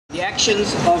The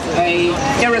actions of a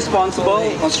irresponsible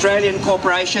Australian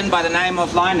corporation by the name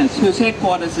of Lynas, whose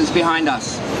headquarters is behind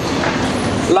us.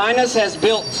 Lynas has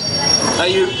built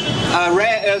a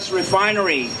rare earths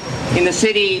refinery in the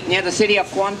city, near the city of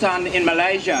Kuantan in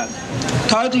Malaysia,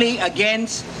 totally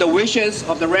against the wishes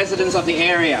of the residents of the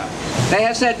area. They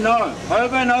have said no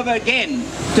over and over again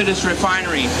to this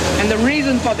refinery. And the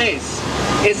reason for this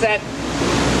is that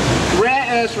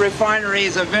rare earths refinery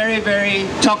is a very, very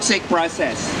toxic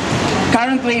process.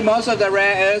 Currently, most of the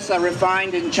rare earths are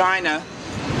refined in China,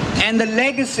 and the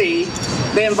legacy,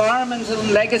 the environmental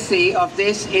legacy of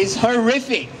this is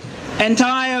horrific.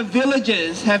 Entire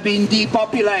villages have been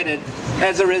depopulated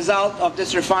as a result of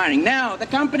this refining. Now, the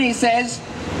company says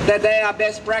that they are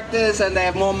best practice and they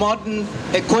have more modern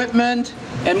equipment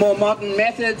and more modern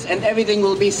methods and everything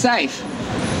will be safe.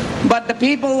 But the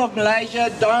people of Malaysia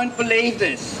don't believe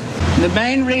this. The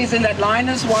main reason that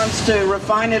Lynas wants to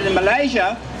refine it in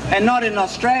Malaysia and not in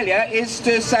Australia is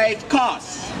to save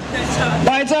costs.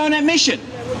 By its own admission,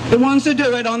 it wants to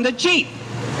do it on the cheap.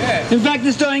 In fact,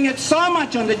 it's doing it so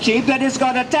much on the cheap that it's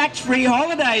got a tax-free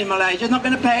holiday in Malaysia. It's not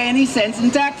going to pay any cents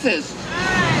in taxes.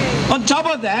 On top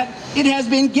of that, it has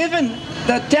been given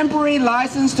the temporary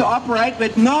license to operate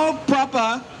with no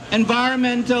proper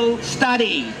environmental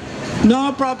study,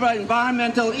 no proper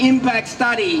environmental impact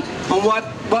study on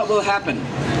what will happen.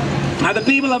 Now, the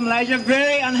people of Malaysia are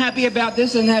very unhappy about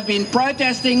this and have been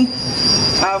protesting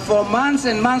for months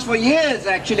and months, for years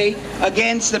actually,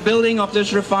 against the building of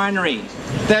this refinery.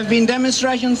 There have been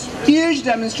demonstrations, huge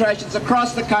demonstrations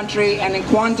across the country and in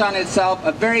Kuantan itself,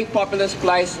 a very populous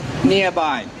place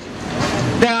nearby.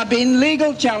 There have been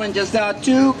legal challenges. There are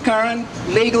two current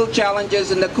legal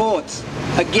challenges in the courts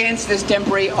against this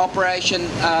temporary operation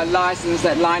license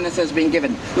that Lynas has been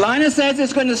given. Lynas says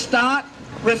it's going to start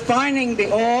refining the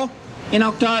ore in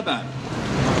October.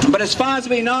 But as far as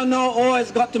we know, no ore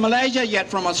has got to Malaysia yet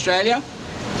from Australia,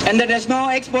 and that there's no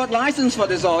export license for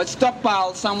this ore. It's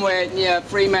stockpiled somewhere near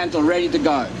Fremantle, ready to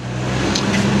go.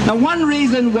 Now, one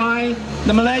reason why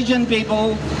the Malaysian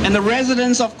people and the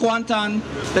residents of Kuantan,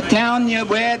 the town near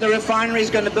where the refinery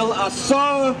is going to build, are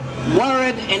so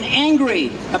worried and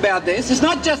angry about this. It's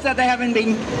not just that they haven't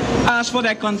been asked for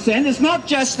their consent. It's not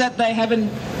just that they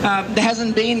haven't, there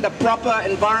hasn't been the proper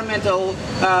environmental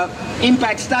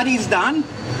impact studies done,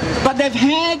 but they've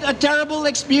had a terrible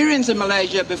experience in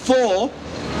Malaysia before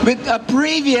with a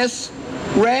previous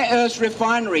rare earths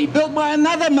refinery built by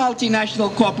another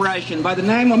multinational corporation by the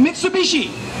name of Mitsubishi.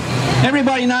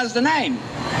 Everybody knows the name.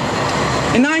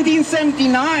 In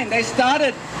 1979, they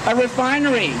started a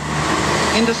refinery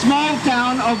in the small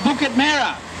town of Bukit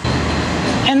Merah.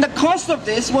 And the cost of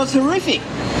this was horrific.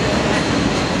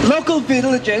 Local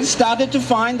villagers started to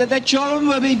find that their children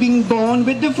were being born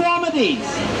with deformities.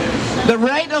 The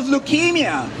rate of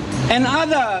leukemia and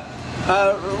other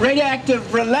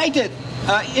radioactive related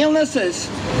illnesses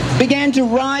began to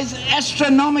rise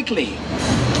astronomically.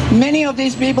 Many of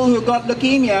these people who got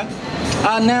leukemia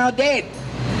are now dead.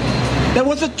 There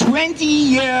was a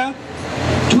 20-year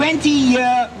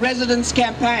residents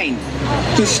campaign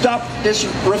to stop this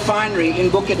refinery in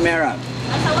Bukit Merah.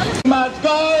 You must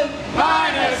go!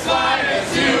 Lynas,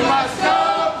 Lynas, you must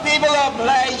go! People of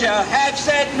Malaysia have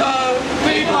said no!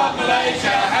 People of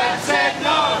Malaysia have said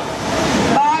no!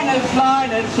 Lynas,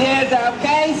 Lynas, here's our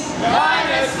case!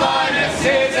 Lynas, Lynas,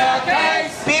 here's our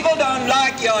case! People don't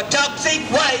like your toxic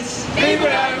waste! People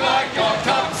don't like your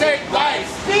toxic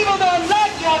waste! People don't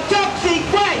like your toxic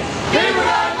waste! People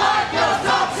don't like your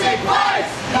toxic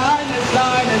waste! Lynas,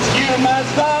 Lynas, you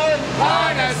must go!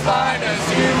 Lynas, Lynas,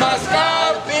 you must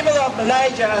go! People of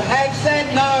Malaysia have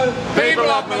said no! People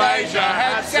of Malaysia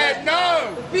have said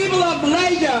no! People of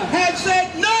Malaysia have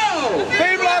said no!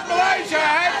 People of Malaysia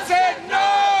have said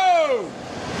no!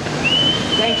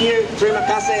 Thank you. Terima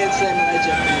kasih,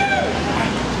 Malaysia.